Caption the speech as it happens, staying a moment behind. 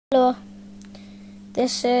Hello,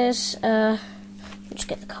 this is, just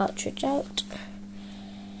get the cartridge out.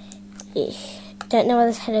 Don't know why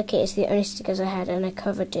this Hello Kitty is the only stickers I had, and I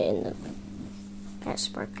covered it in the, that's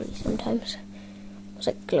sparkly sometimes. It's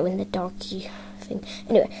like glow in the darky thing.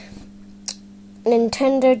 Anyway,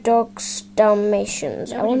 Nintendo Dogs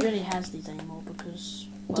Dalmatians. Nobody really has these anymore because,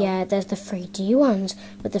 well, yeah, there's the 3D ones,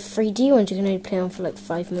 but the 3D ones you can only play on for like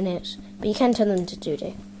 5 minutes, but you can turn them into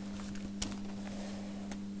 2D.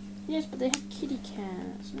 Yes, but they have kitty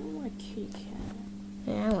cats. I don't want a kitty cat.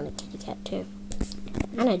 Yeah, I want a kitty cat too.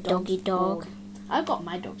 And a doggy dog. I've got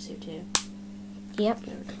my dogs here too. Yep.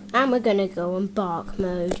 And we're gonna go on bark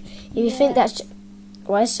mode. If you think that's...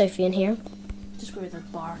 Why is Sophie in here? Just go with the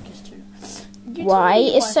bark is too. Why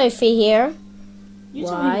is Sophie here? You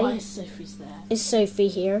tell me why Sophie's there. Is Sophie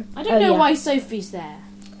here? I don't know why Sophie's there.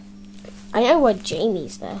 I know why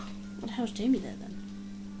Jamie's there. What the hell's Jamie there then?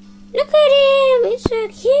 Look at him! He's so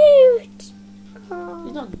cute! Oh.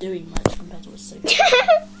 He's not doing much compared to what Sophie.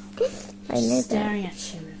 I know staring that.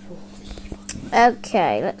 at you.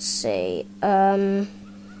 Okay, let's see. Where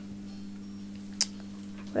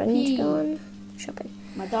do I need to go on? Shopping.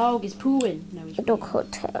 My dog is pooing. No, he's A dog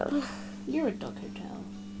hotel. You're a dog hotel.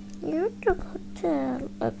 You're a dog hotel.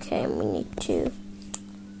 Okay, and we need to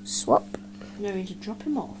swap. No, we need to drop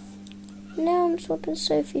him off. No, I'm swapping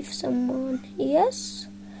Sophie for someone. Yes?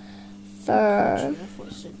 For I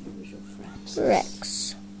thought Sophie was your friend.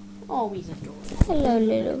 Rex. Oh, he's adorable. Hello,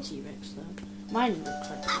 little T-Rex though. Mine looks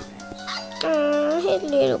like T-Rex. His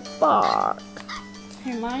little bark.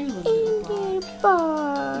 Hey, mine was a His little little bark.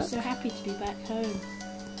 bark. I'm so happy to be back home.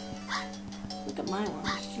 Look at my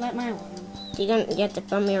ones. Do you like my ones? You have to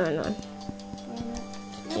film your own one.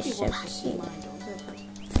 Nobody Just so wants to see cute. my dogs, does they?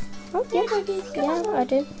 Oh, yeah, I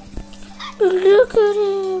do. Look at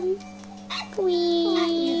him. Wee,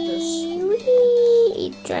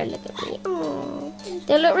 wee. Try to look at me. Aww.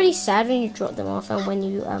 They look really sad when you drop them off and when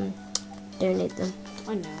you donate them.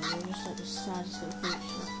 I know, they're just like the saddest little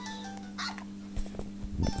creatures.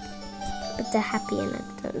 But they're happy in it.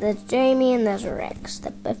 There's Jamie and there's Rex.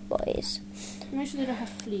 They're both boys. Make sure they don't have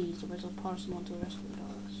fleas, otherwise I'll pass them on to the rest of the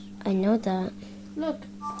dogs. I know that. Look,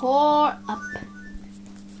 pour up.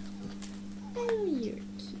 Oh, you're cute.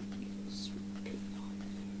 Sweet pig.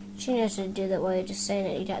 She knows how to do that while you're just saying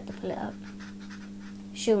it. You'd have to pull it up.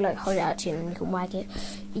 She'll like hold it out to you and you can wag it.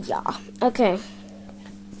 Yeah. Okay.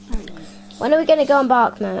 When are we gonna go on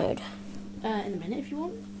bark mode? In a minute if you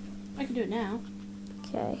want. I can do it now.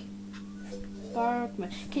 Okay. Bark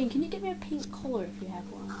mode. Can you get me a pink collar if you have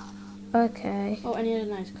one? Okay. Oh, any other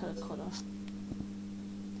nice colour collar.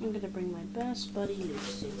 I'm gonna bring my best buddy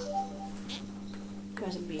Lucy. Who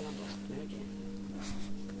hasn't been on bark mode yet.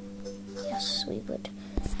 Yes, we would.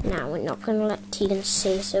 Now we're not gonna let Tegan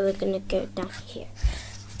see, so we're gonna go down here.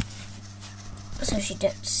 So she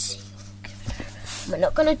don't see. We're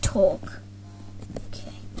not gonna talk.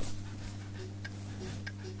 Okay.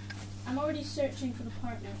 I'm already searching for the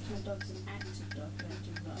partner because my dog's an active dog.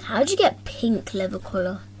 How'd you get pink leather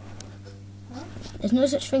collar? Huh? There's no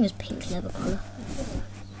such thing as pink leather collar.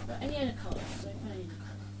 But any other colour.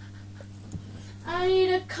 I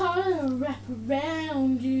need a collar to wrap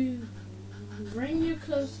around you. Bring you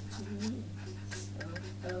closer to me.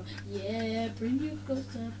 Oh, yeah. Bring you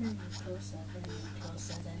closer, bring you closer, bring you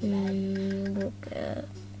closer than that.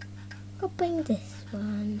 I'll bring this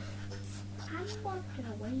one. I'm walking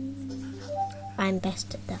away. I'm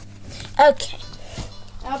best at that. Okay.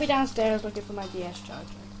 I'll be downstairs looking for my DS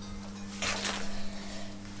charger.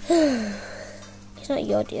 It's not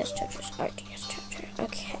your DS charger, it's our DS charger.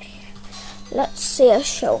 Okay. Let's see a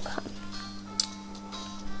show come.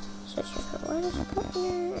 So what is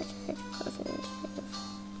partner?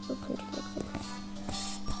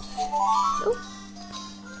 Oh.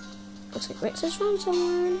 Looks like Rex has found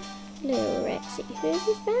someone. Little Rexy, who have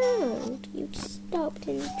you found? You've stopped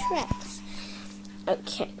in the tracks.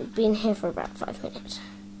 Okay, we've been here for about 5 minutes.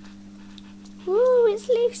 Ooh, it's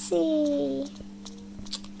Lucy.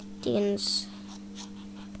 Tegan's.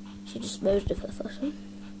 She disposed of her fossil.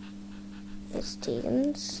 It's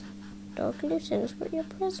Tegan's dog Lucy, and it's got your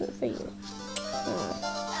present for you.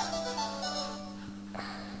 Oh.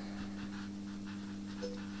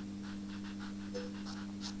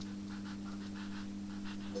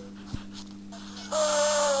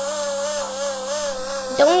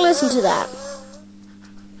 Don't listen to that.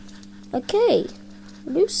 Okay,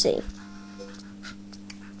 Lucy.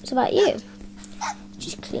 It's about you.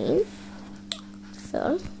 She's clean,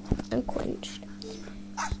 full, and quenched.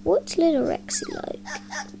 What's little Rexy like?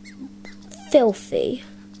 Filthy,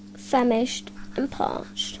 famished, and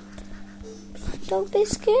parched. Dog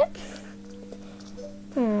biscuit?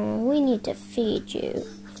 need to feed you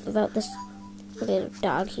without this little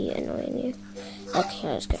doggy annoying you. Okay,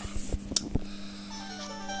 let's go.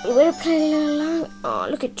 We're gonna play a little long. Oh,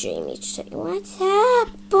 look at Jamie just saying, "What's up,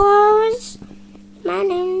 boys? My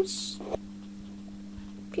name's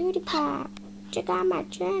PewDiePie. Check out my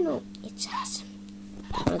channel. It's awesome.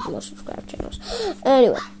 One of the most subscribed channels."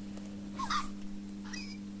 Anyway.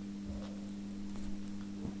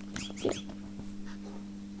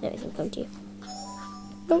 Everything come to you.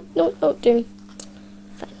 No, Jamie.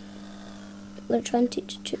 Fine. I'm gonna try and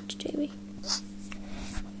teach a trick to Jamie.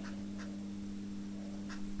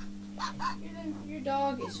 Your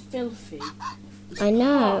dog is filthy. I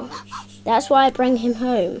know. That's why I bring him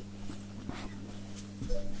home.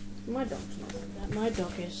 My dog's not like that. My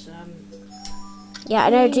dog is Yeah, I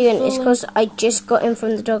know, Dean. It's because I just got him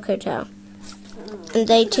from the dog hotel, and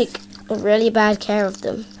they take really bad care of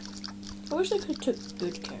them. I wish they could have took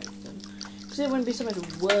good care of them, because it wouldn't be so much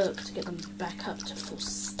work to get them back up to full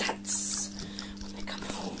stats when they come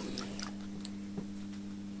home.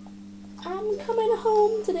 I'm coming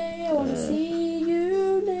home today. I want to see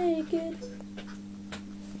you naked.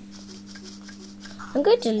 I'm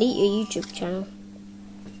going to delete your YouTube channel.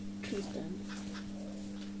 Please don't.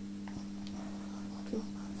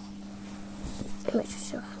 It makes me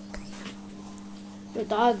so hungry. Your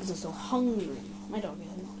dogs are so hungry. My dog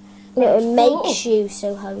isn't. No, it makes you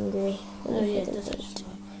so hungry. Oh yeah, it does actually.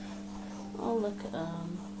 Oh look,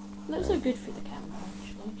 those are good for the camera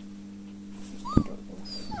actually. Adorable.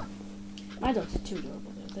 My dogs are too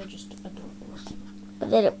adorable though. They're just adorable. But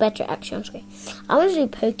they look better actually on screen. I want to do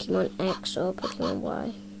Pokemon X or Pokemon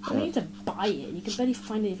Y. I need to buy it. You can barely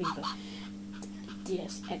find anything but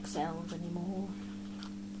DS XLs anymore.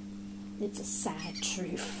 It's a sad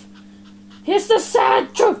truth. It's the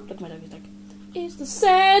sad truth! Look, my dog is like, it's the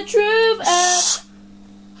sad truth!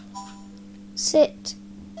 Sit.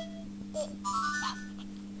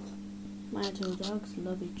 My two dogs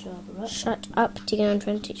love each other, right? Shut up, Tegan. I'm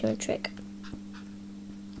trying to teach you a trick.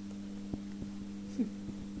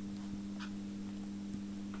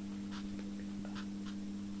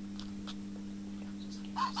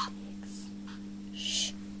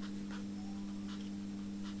 Shh.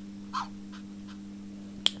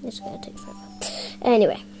 This is going to take forever.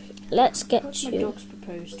 Anyway, let's get What's to... my dogs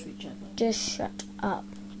propose to each other? Just shut up.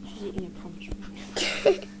 She's eating a promise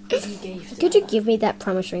ring. You gave to Could her. you give me that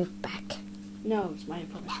promise ring back? No, it's my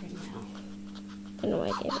promise ring now. I don't know why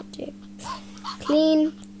I gave it to you.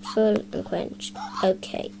 Clean, full, and quenched.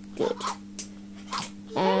 Okay, good.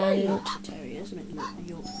 And Terriers, never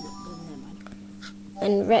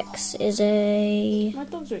mind. Rex is a My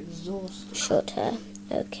dogs are exhausted. short hair.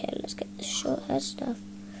 Okay, let's get the short hair stuff.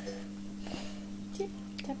 Tip,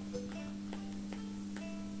 tap.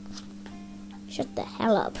 Shut the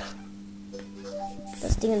hell up.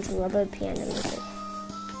 That's Dean's rubber piano music.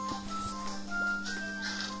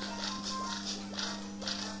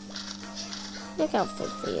 Look how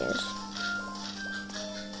filthy he is.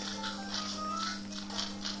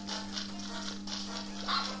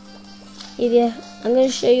 Evia, I'm going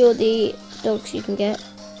to show you all the dogs you can get.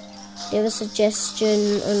 Do you have a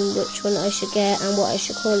suggestion on which one I should get and what I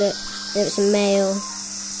should call it? If it's a male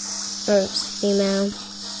or if it's a female.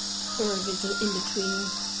 Or if it's an in-between.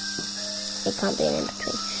 It can't be an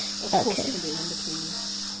in-between. Of course Okay. it can be an in-between.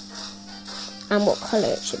 And what colour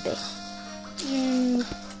it should be.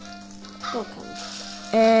 Dog colour.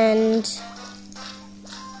 And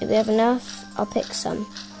if we have enough, I'll pick some.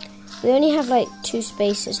 We only have like 2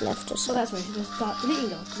 spaces left or So so. that's why I should just start deleting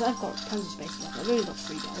dogs, because I've got tons of space left. I've only got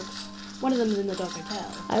 3 dogs. One of them is in the dog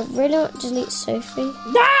hotel. I really want to delete Sophie.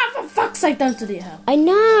 Ah, for fuck's sake, don't delete her. I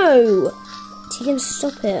know! Tegan,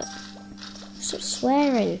 stop it. Stop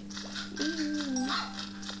swearing.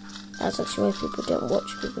 That's actually why people don't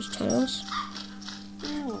watch people's channels.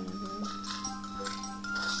 Yeah, whatever.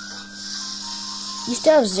 You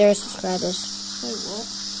still have 0 subscribers. So what?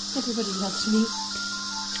 Everybody loves me.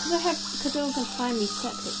 Because no one can find me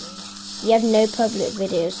separately. You have no public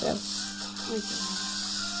videos though. Okay.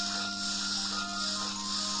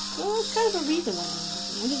 Well, it's kind of a reason why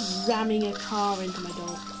I'm just ramming a car into my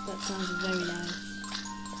dog. That sounds very nice.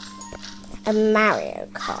 A Mario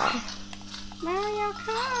Kart. Mario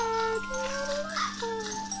Kart!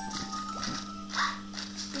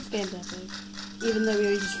 This game's epic. Even though we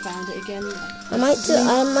already just found it again. I might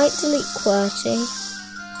delete QWERTY.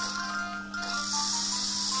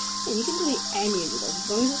 Yeah, you can delete any of the dogs, as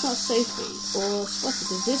long as it's not Sophie or Spotty,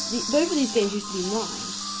 because both of these games used to be mine.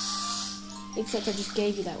 Except I just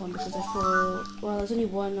gave you that one because I thought, well, there's only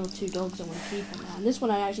 1 or 2 dogs I want to keep on now. And this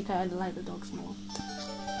one I actually kind of like the dogs more.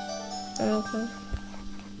 Okay.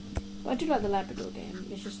 But I do like the Labrador game,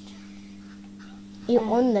 it's just You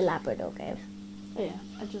won the Labrador game. Oh yeah,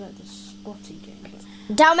 I do like the Spotty game.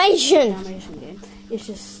 But Dalmatian! Dalmatian game. It's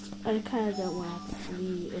just, I kind of don't want to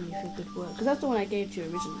leave anything good work. Because that's the one I gave to you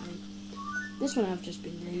originally. This one I've just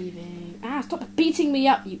been leaving. Ah, stop beating me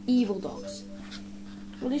up, you evil dogs.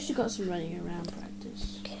 Well, at least you got some running around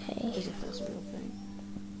practice. Okay. As if that's a real thing.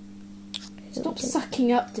 Stop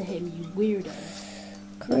sucking up to him, you weirdo.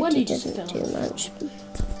 No wonder you just doesn't fell do off. much.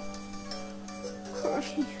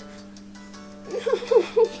 Qwerty.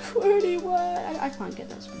 Qwerty, what? I can't get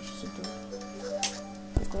that species of dog.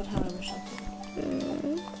 Oh god, how I wish I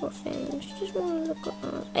could. Poor things. Just want to look at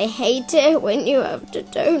us. I hate it when you have to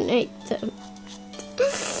donate them.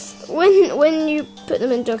 When you put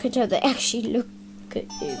them in dog hotel, they actually look at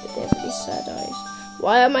you, but they have really sad eyes.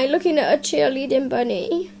 Why am I looking at a cheerleading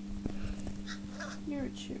bunny? You're a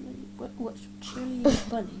cheerleader. What's cheerleading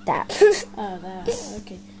bunny? That. Oh, that.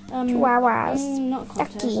 Okay. Chihuahuas. Not a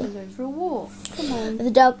contest. Ducky. I'm going for a walk. Come on.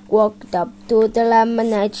 The dog walked up to the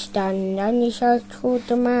lemonade stand and he said to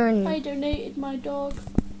the man. I donated my dog.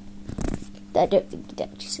 I don't think you'd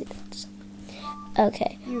actually say that.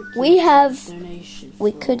 Okay. Donation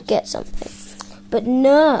We could get something. But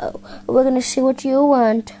no. We're going to see what you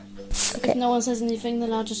want. Okay. If no one says anything,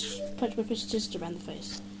 then I'll just punch my fist around the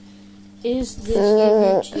face. Is this a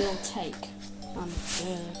route you'll take?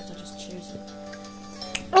 Because I just choose it.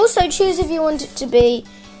 Also choose if you want it to be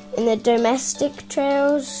in the domestic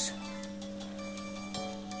trails.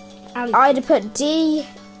 Alley. Either put D,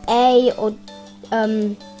 A, or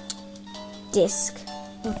disc.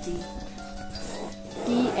 Or D.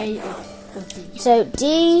 D, A, or D. So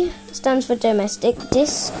D stands for domestic,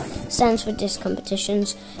 disc stands for disc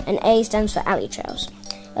competitions, and A stands for alley trails.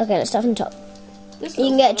 Okay, let's start from the top. This You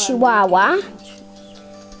can looks get like Chihuahua. a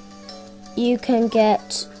You can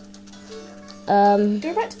get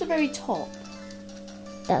Go back to the very top.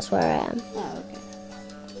 that's where I am. Oh, okay.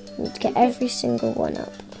 You need to get every single one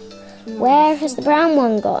up. Where has the brown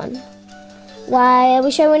one gone? Why are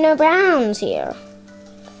we showing no browns here?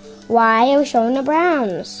 Why are we showing no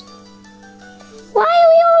browns? Why are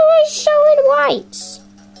we always showing whites?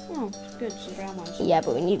 Oh, good. Some brown ones. Yeah,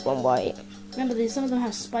 but we need one white. Remember, some of them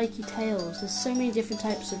have spiky tails. There's so many different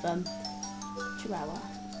types of Chihuahua.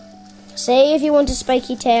 Say if you want a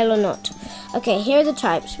spiky tail or not. Okay, here are the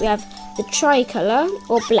types. We have the tricolour,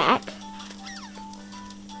 or black.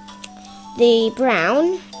 The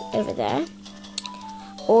brown, over there.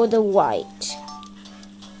 Or the white.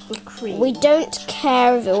 Or cream. We don't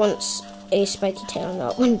care if it wants a spiky tail or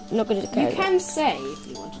not. We're not going to care. You can say if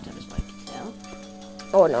you wanted to have a spiky tail.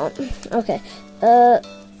 Or not. Okay.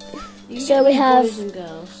 You can So get we have- boys and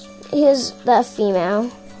girls. Here's the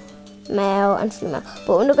female, male, and female.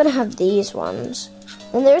 But we're not going to have these ones.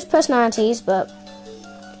 And there's personalities, but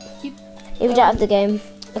You- if you don't have the game.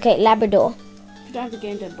 Okay, Labrador. If you don't have the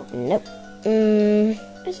game, don't bother. Nope.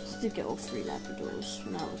 I just did get all 3 Labradors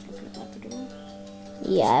when I was looking at Labradors.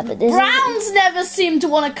 Yeah, but this Browns never seem to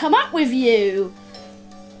want to come up with you.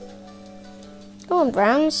 Come on,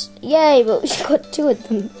 Browns. Yay, but we've got 2 of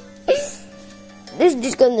them. This is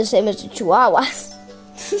just going the same as the Chihuahuas.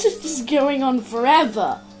 This is just going on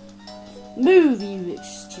forever. Move, you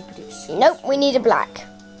stupid excuse. Nope, we need a black.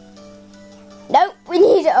 Nope, we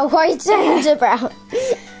need a white and a brown.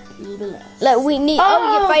 A little bit less. Look, we need...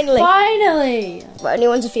 Oh, yeah, finally. Finally! But only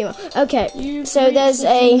one's a female. Okay, You've so reached there's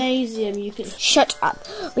the a... gymnasium. You can... Shut up.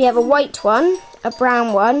 We have a white one, a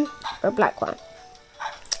brown one, or a black one.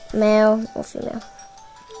 Male or female.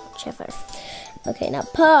 Whichever. Okay, now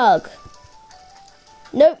pug.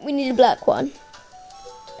 Nope, we need a black one.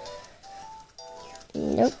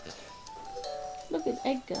 Nope. Look, it's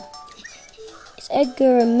Edgar. It's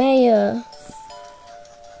Edgar and Maya.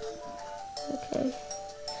 Okay.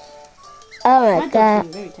 Oh my My dog's god.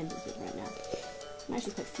 being very tentative right now. I'm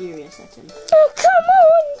actually quite furious at him. Oh, come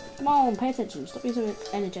on! Come on, pay attention. Stop being so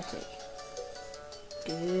energetic.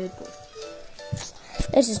 Good boy.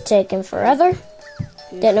 This is taking forever.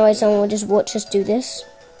 Good. Don't know why someone would just watch us do this.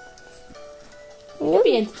 It would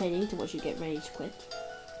be entertaining to watch you get ready to quit.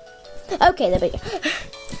 Okay, there we go.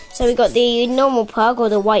 So we got the normal pug, or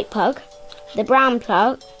the white pug. The brown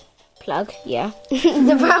plug, yeah.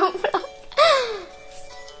 The brown plug.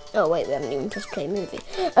 Oh wait, we haven't even just played a movie.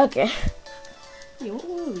 Okay, Hey, what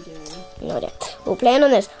were we doing? no idea. We're playing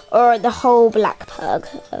on this, or the whole black pug.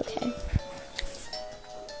 Okay.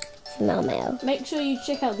 Female, male. Make sure you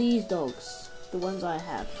check out these dogs. The ones I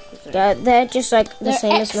have. 'Cause They're just like the they're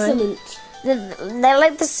same as mine. excellent. They're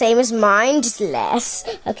like the same as mine, just less.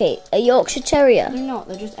 Okay, a Yorkshire Terrier. They're not.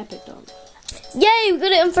 They're just epic dogs. Yay, we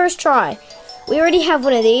got it on first try. We already have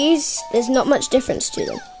one of these. There's not much difference to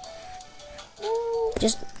them.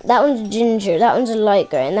 Just that one's ginger, that one's a light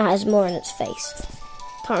grey, and that has more on its face.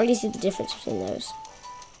 Can't really see the difference between those.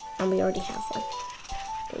 And we already have one.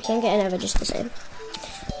 But we can get another just the same.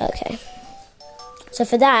 Okay. So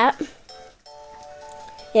for that,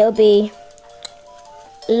 it'll be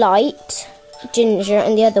light, ginger,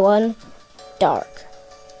 and the other one, dark.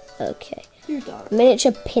 Okay. You're dark.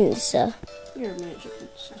 Miniature pincer. You're a miniature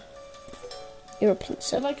pincer. You're a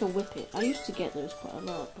pincer. I like a whippet. I used to get those quite a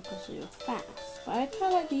lot because they were fast. But I kind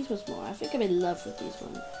of like these ones more. I think I'm in love with these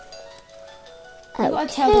ones. Okay. You've got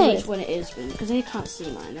to tell them which one it is, because they can't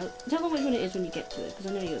see mine. Now, tell them which one it is when you get to it,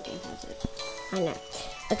 because I know your game has it. I know.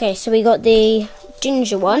 Okay, so we got the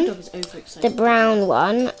ginger My one, dog is overexcited. the brown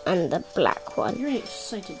one, and the black one. You're an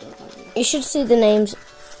excited dog, aren't you? You should see the names.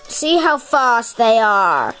 See how fast they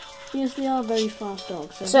are. Yes, they are very fast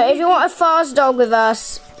dogs. So if you want a fast dog with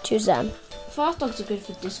us, choose them. Fast dogs are good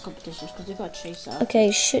for disc competitions because they've got to chase up.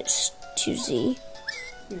 Okay, Shih Tzu.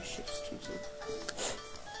 You're a Shih Tzu.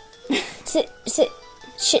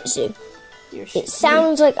 Shih Tzu. You're a Shih It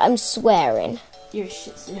sounds like I'm swearing. You're a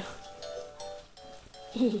Shih Tzu.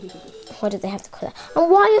 Why did they have to call that?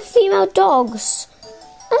 And why are female dogs?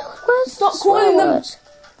 Oh, where's Stop the calling them. word?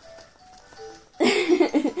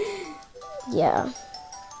 Yeah.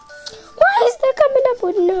 Why is there coming up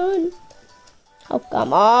with none? Oh,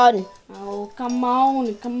 come on. Oh, come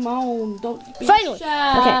on, come on. Don't be Finally.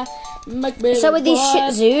 shy. Okay. So with these Shih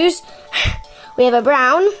Tzus, we have a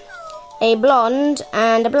brown, a blonde,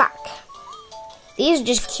 and a black. These are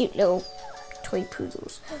just cute little toy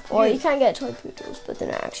poodles. Or you can get toy poodles, but they're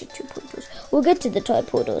not actually two poodles. We'll get to the toy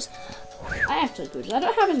poodles. I have toy poodles. I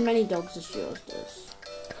don't have as many dogs as yours does.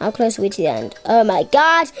 How close are we to the end? Oh my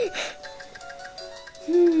god!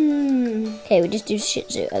 Okay, we just do Shih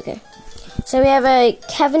Tzu. Okay. So we have a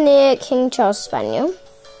Cavalier King Charles Spaniel.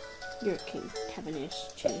 You're a King Cavalier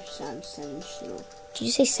Chief Sam Spaniel. Did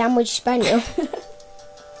you say Sandwich Spaniel?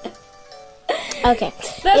 Okay.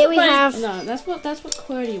 That's Here we have no. That's what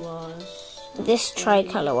QWERTY was. this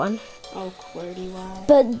tricolour one. Oh, QWERTY why?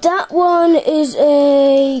 But that one is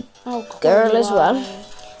a Oh, girl as well.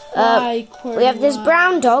 Why, QWERTY, We have this why?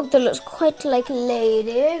 brown dog that looks quite like a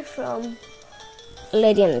lady from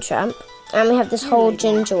Lady and the Tramp. And we have this whole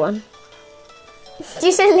ginger one.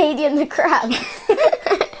 You said Lady and the Crab.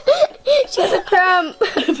 She has a cramp.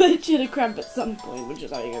 I bet she had a cramp at some point when she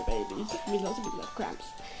was having her babies. I mean, lots of people have cramps.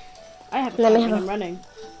 I have a Let me cramp when have I'm running.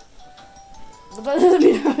 But that doesn't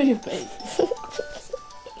mean having a baby.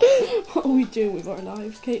 What are we doing with our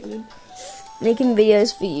lives, Caitlin? Making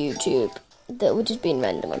videos for YouTube that would just be in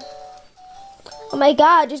random one. Oh my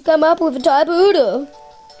god, just come up with a toy poodle.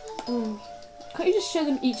 Can't you just show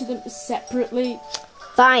them each of them separately?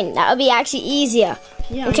 Fine, that would be actually easier.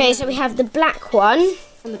 Yeah. Okay, so we have the black one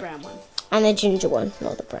And the brown one. and the ginger one,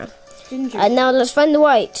 not the brown. Ginger. And now let's find the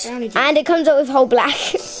white. Brownie ginger. And it comes out with whole black.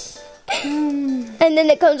 And then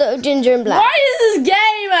it comes out with ginger and black. Why is this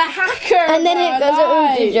game a hacker? And then it comes out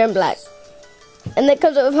with ginger and black. And then it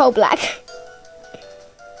comes out with whole black.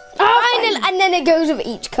 And then it goes with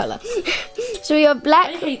each colour. So we have black,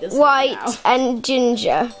 I hate this white, now. and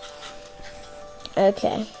ginger.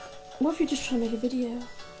 Okay. What if you're just trying to make a video?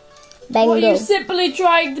 Bingo. What are you simply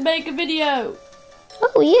trying to make a video?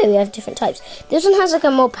 Oh yeah, we have different types. This one has like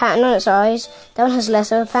a more pattern on its eyes. That one has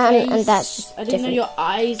less of a pattern, and that's just I didn't different. know your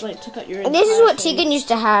eyes like took out your. And this is what face. Tegan used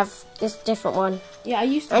to have. This different one. Yeah, I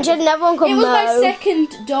used to. And she have had another one called It was my Mo. second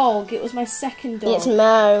dog. It was my second dog. It's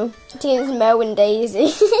Mo. Tegan's Mo and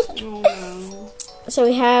Daisy. Oh no. So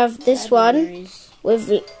we have this Sad one memories. with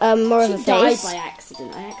more of a She died face. by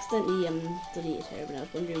accident. I accidentally deleted her when I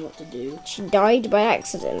was wondering what to do. She died by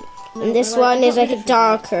accident. No, And this I one is got like rid a of her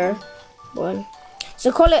darker one.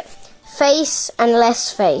 So call it face and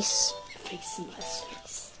less face. Face and less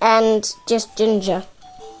face. And just ginger.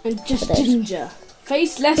 And just For those. ginger.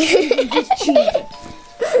 Face less face and just ginger.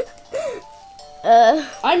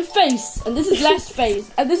 I'm face, and this is less face,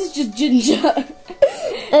 and this is just ginger.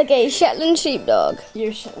 Okay, Shetland Sheepdog.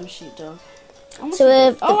 You're a Shetland sheepdog. So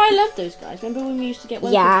I love those guys. Remember when we used to get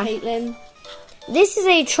one Yeah. with Caitlin? this is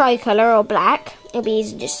a tricolour or black. It'll be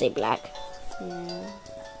easy to just say black. Yeah.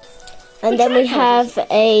 And But then we tricolours have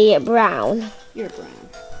a brown. You're a brown.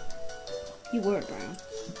 You were a brown.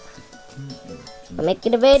 I'm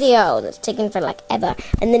making a video that's taken for like ever.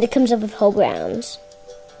 And then it comes up with whole browns.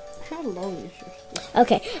 How long is yours?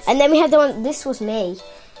 Okay, and then we have the one, this was me.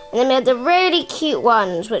 And then we have the really cute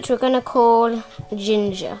ones, which we're going to call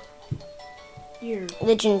ginger. You're...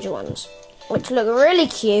 The ginger ones, which look really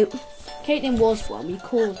cute. Caitlin was one. We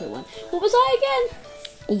called her one. What was I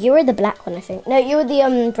again? You were the black one, I think. No, you were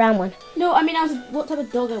the brown one. No, I mean, what type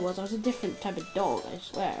of dog I was. I was a different type of dog, I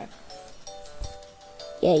swear.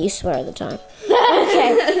 Yeah, you swear all the time.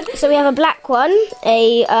 Okay, so we have a black one,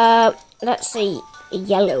 let's see, a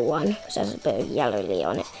yellow one, which has a bit of yellowly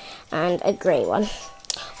on it, and a grey one.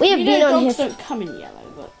 We have been on here. Dogs don't come in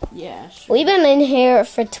yellow, but yeah. Sure. We've been in here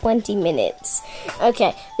for 20 minutes.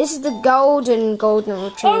 Okay, this is the golden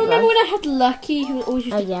retriever. Oh, remember when I had Lucky, who always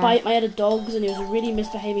used to bite my other dogs, and he was a really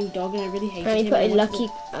misbehaving dog, and I really hated him. And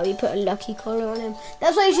we put a Lucky collar on him.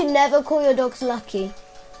 That's why you should never call your dogs Lucky,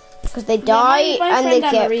 because they die my and they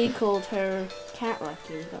friend get. Marie called her cat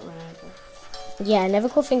Lucky. And got run over. Yeah, never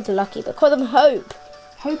call things Lucky, but call them Hope.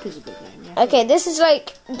 Hope is a good name. Yeah. Okay, this is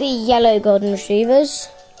like the yellow golden retrievers.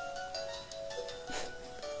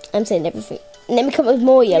 I'm saying everything. And then we come up with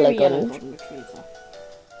more yellow golden retriever.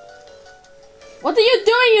 What are you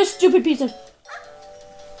doing, you stupid piece of...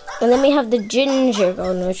 And then we have the ginger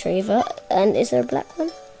golden retriever. And is there a black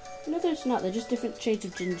one? No, there's not. They're just different shades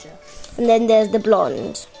of ginger. And then there's the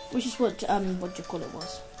blonde. Which is what you call it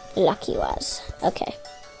was. Lucky was. Okay.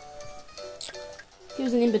 He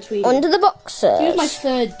was an in-between. Onto the boxers. He was my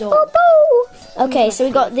third dog. Boo boo. Okay, so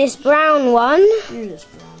we got this brown one. This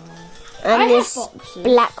brown one. And this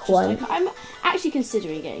black one. I'm actually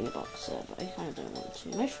considering getting a boxer, but I kind of don't want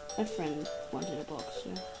to. My friend wanted a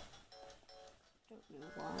boxer. Don't know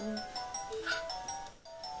why.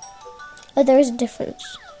 Oh, there is a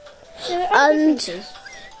difference. Yeah, there are differences.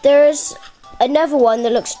 There's another one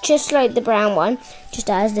that looks just like the brown one, just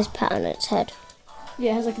has this pattern on its head.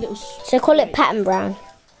 Yeah, it has like a little... So call it pattern brown.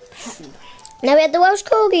 Pattern brown. Now we have the Welsh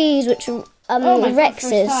Corgis, which Rex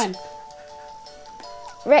is. Time.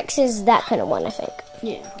 Rex is that kind of one, I think.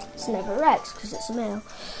 Yeah. It's never Rex because it's a male.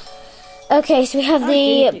 Okay, so we have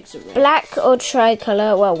the black or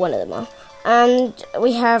tricolour. Well, one of them are. And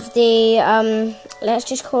we have the, let's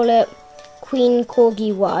just call it Queen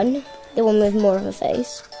Corgi 1. The one with more of a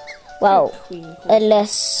face. Well, a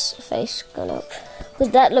less face gone up. Because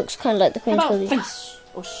that looks kind of like the Queen Corgi. Face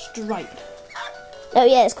or stripe? Oh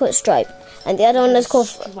yeah, it's called Stripe. And the other one is called,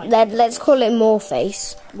 let's call it More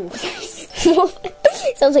Face. More face.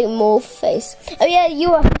 Sounds like More Face. Oh yeah,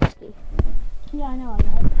 you are. Yeah, I know.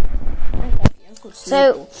 Okay.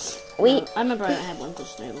 So, I remember I had one called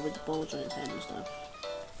Snowball with the bulge on its head and stuff.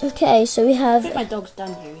 Okay, so we have... I think my dog's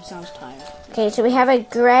done here. He sounds tired. Okay, so we have a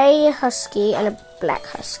grey husky and a black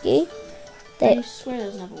husky. I swear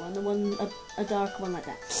there's another one. A dark one like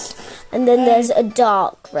that. And then there's a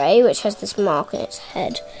dark grey, which has this mark on its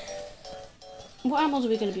head. What animals are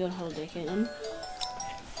we going to be on holiday, Caitlin?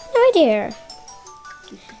 No idea.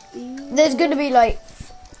 There's going to be, like,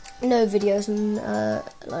 no videos in,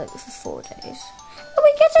 like, for 4 days. Oh,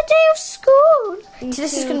 we get a day of school! So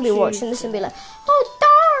this is going to be watching this and be like,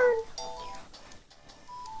 oh,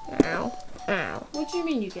 darn! Ow. Ow. What do you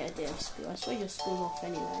mean you get a day of school? I swear your school's off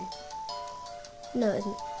anyway. No, it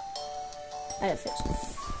isn't. I don't think so.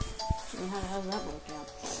 How's that work out?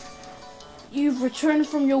 You've returned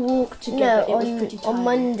from your walk together. No, it was pretty tiring. On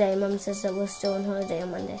Monday, Mum says that we're still on holiday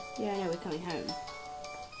on Monday. Yeah, I know, we're coming home.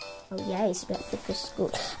 Oh yeah, it's about to go to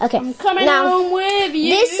school. Okay, I'm coming home with you.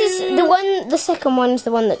 This is the one. The second one is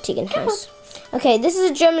the one that Tegan has. Okay, this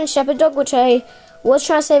is a German Shepherd dog, which I was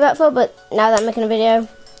trying to save up for, but now that I'm making a video,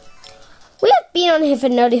 we have been on here for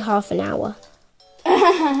nearly half an hour.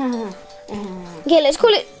 Okay, let's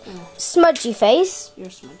call it Smudgy Face. You're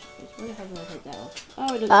smudgy face. Where the hell did I take that off?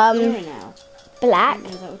 Oh, it looks clearer now. Black, I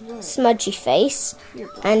didn't know that would work. Smudgy Face,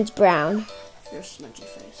 and brown. You're smudgy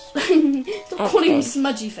face. Stop calling him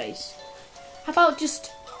smudgy face. How about just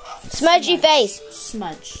Smudgy Face?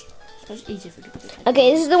 Smudge. Smudge easier for people to say.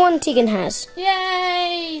 Okay, this is the one Tegan has.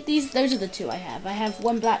 Yay! Those are the two I have. I have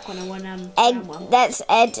one black one and one brown one. That's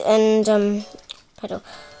Ed and Pedal.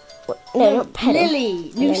 No, not Pedal.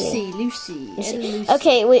 Lucy.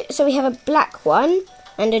 Okay, so we have a black one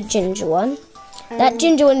and a ginger one. That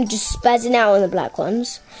ginger one just spazzing out on the black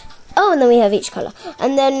ones. Oh, and then we have each colour.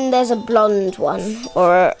 And then there's a blonde one,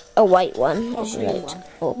 or a white one.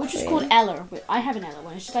 Which is called Ella. I have an Ella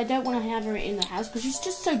one. It's just I don't want to have her in the house because she's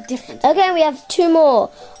just so different. Okay, we have two more.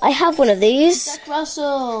 I have one of these. Jack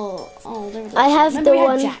Russell. Oh, there we go. I have Remember the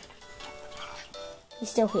one. Jack. He's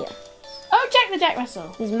still here. Oh, Jack the Jack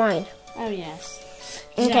Russell. He's mine. Oh, yes.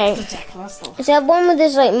 Okay. Jack the Jack Russell. So I have one with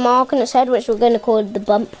this like mark on its head, which we're going to call the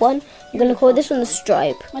bump one. We're going to call this one the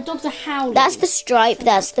stripe. My dog's a howling. That's the stripe.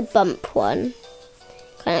 That's the bump one.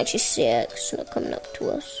 Can't actually see it because it's not coming up to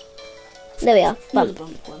us. There we are. Bump. The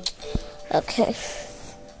bump one. Okay.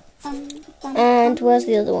 And where's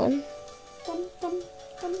the other one?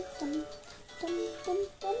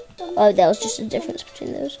 Oh, that was just a difference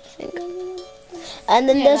between those, I think. And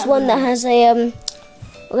then there's one that has a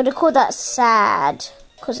we're gonna call that sad.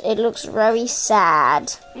 because it looks very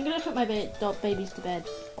sad. I'm gonna put my dog babies to bed.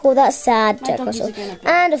 Call that sad, My Jack doggies Russell. are gonna be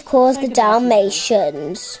And of course so the goodbye to them.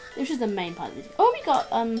 Dalmatians. This is the main part of the video. Oh, we got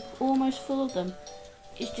almost full of them.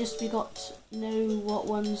 It's just we got to know what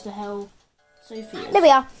ones the hell Sophie is. There we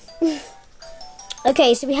are.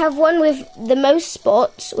 Okay, so we have one with the most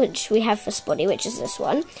spots, which we have for Spotty, which is this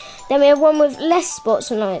one. Then we have one with less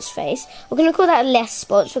spots on its face. We're going to call that less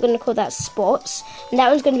spots. We're going to call that spots. And that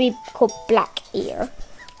one's going to be called black ear.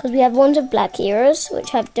 Because we have ones with black ears,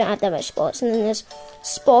 which don't have that much spots. And then there's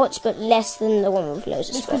spots, but less than the one with loads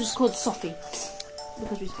of This spots. is called Sophie.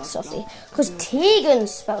 Because we spelled it Sophie. wrong. Because Tegan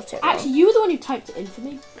spelled it wrong. Actually, you were the one who typed it in for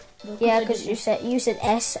me. Yeah, because you said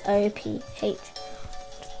SOPH.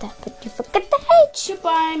 But you forgot the H.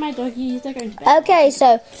 Goodbye, my doggies. They're going to bed. Okay,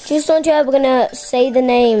 so just on to we're gonna say the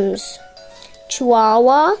names.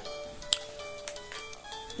 Chihuahua.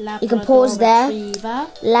 Labrador You can pause there. Retriever.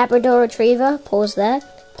 Labrador Retriever. Pause there.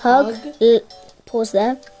 Pug. Pause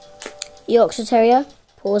there. Yorkshire Terrier.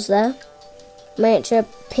 Pause there. Miniature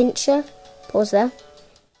Pinscher. Pause there.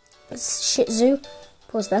 Shih Tzu.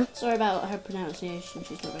 Pause there. Sorry about her pronunciation.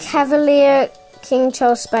 She's not very Cavalier King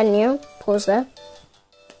Charles Spaniel. Pause there.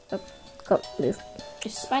 Oh, can't move.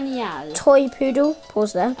 good. Spaniel. Toy Poodle.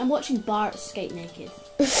 Pause there. I'm watching Bart skate naked.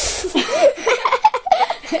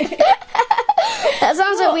 That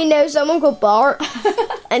sounds like we know someone called Bart,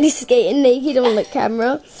 and he's skating naked on the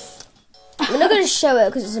camera. We're not going to show it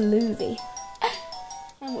because it's a movie.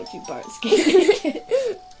 I'm watching Bart skate naked.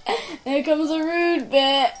 Here comes the rude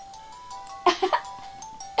bit.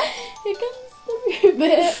 Here comes the rude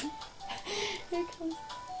bit. Here comes.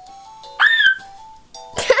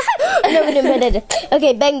 No, we didn't put it.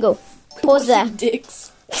 Okay, Bengal. Pause there.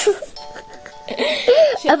 Dicks.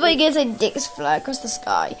 I thought you were going to say dicks fly across the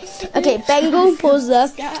sky. Okay, Bengal. Pause there.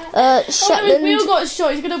 Oh, his Shetland. wheel got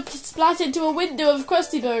shot. He's going to splash into a window of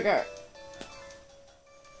Krusty Burger.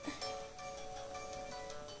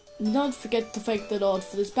 Don't forget to thank the Lord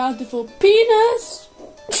for this bountiful penis.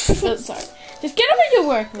 Oh, sorry. Just get on with your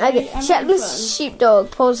work, right? Okay, I'm Shetland having fun.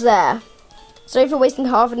 sheepdog. Pause there. Sorry for wasting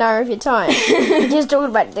half an hour of your time. We're just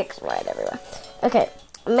talking about dicks flying everywhere. Okay,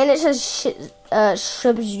 miniature pause Yeah,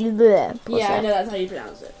 there. I know that's how you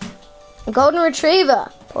pronounce it. Golden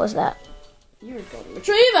Retriever. Pause there. You're a golden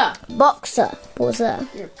retriever. Boxer. Pause there.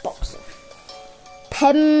 You're a boxer.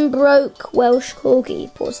 Pembroke Welsh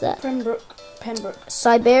Corgi. Pause there. Pembroke.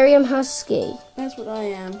 Siberian Husky. That's what I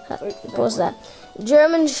am. Pause there.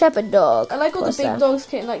 German Shepherd Dog. I like all Pause the big there. dogs.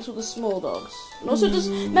 Kate likes all the small dogs. And also, just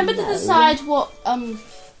remember to decide what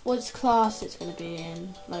class it's going to be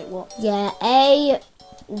in. Like what? Yeah, A,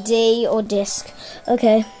 D, or disc.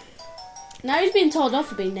 Okay. Now he's being told off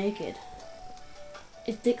for being naked.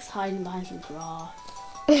 His dick's hiding behind some grass.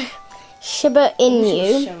 Shiba He's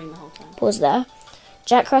Inu. showing the whole time. Pause there.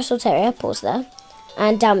 Jack Russell Terrier. Pause there.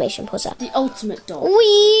 And Dalmatian. Pause there. The ultimate dog.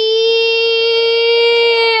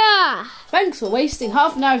 Thanks for wasting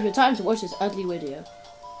half an hour of your time to watch this ugly video.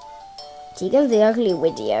 Tegan's the ugly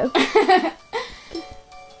video. I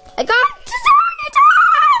can't